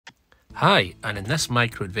Hi, and in this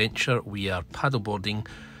micro adventure we are paddleboarding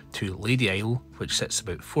to Lady Isle, which sits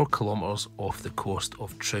about 4 kilometres off the coast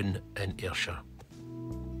of Troon in Ayrshire.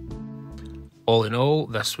 All in all,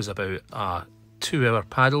 this was about a 2-hour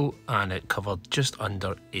paddle and it covered just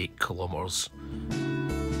under 8 kilometres.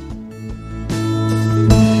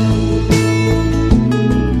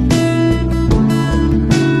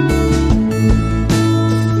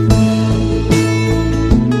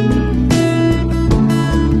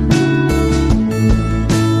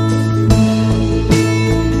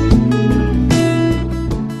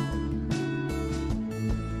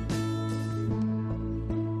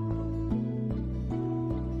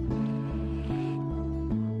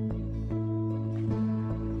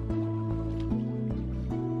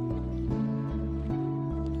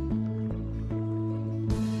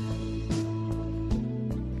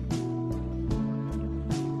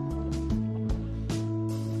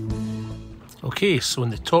 Okay, so in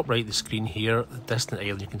the top right of the screen here, the distant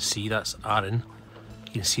island you can see, that's Ayrshire.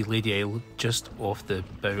 You can see Lady Isle just off the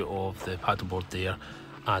bow of the paddleboard there,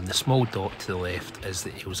 and the small dot to the left is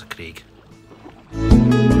the Ayrshire Craig.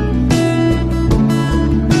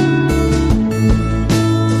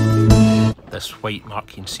 This white mark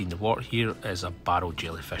you can see in the water here is a barrel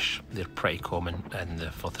jellyfish. They're pretty common in the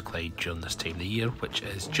Firth of Clyde during this time of the year, which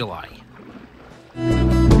is July.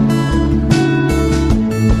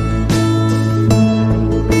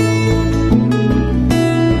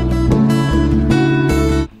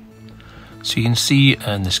 So you can see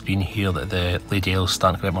in the screen here that the Lady Isle is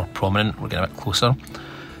starting to get more prominent. We're getting a bit closer.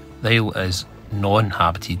 The isle is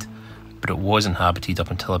non-inhabited, but it was inhabited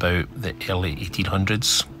up until about the early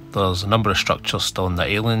 1800s. There's a number of structures still on the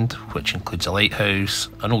island, which includes a lighthouse,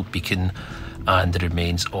 an old beacon, and the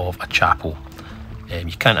remains of a chapel.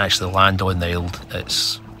 You can't actually land on the isle,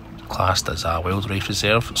 it's classed as a wildlife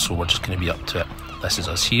reserve, so we're just going to be up to it. This is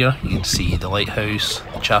us here. You can see the lighthouse,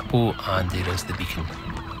 the chapel, and there is the beacon.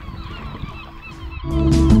 So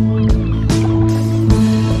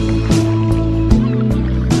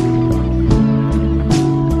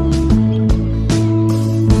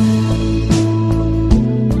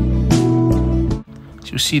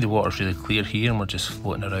you'll see the water's really clear here and we're just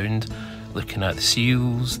floating around looking at the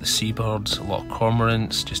seals, the seabirds, a lot of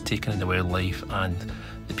cormorants, just taking in the wildlife and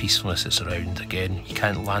the peacefulness that's around. Again, you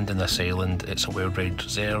can't land on this island, it's a wildlife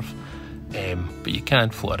reserve, but you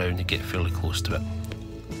can float around and get fairly close to it.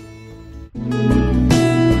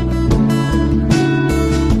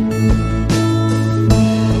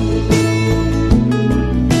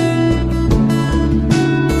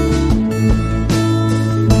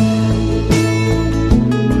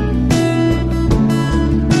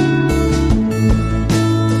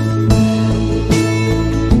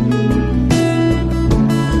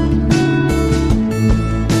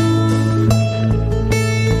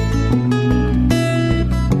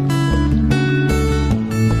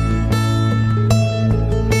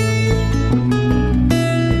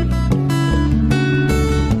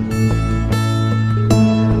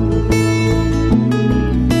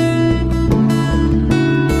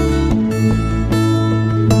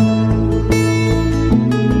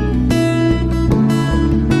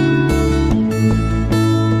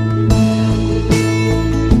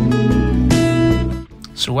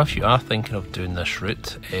 So if you are thinking of doing this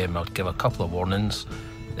route, I'll give a couple of warnings.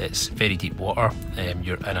 It's very deep water,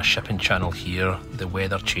 you're in a shipping channel here, the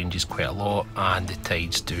weather changes quite a lot and the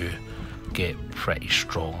tides do get pretty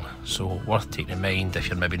strong. So worth taking in mind if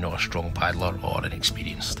you're maybe not a strong paddler or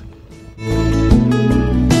inexperienced.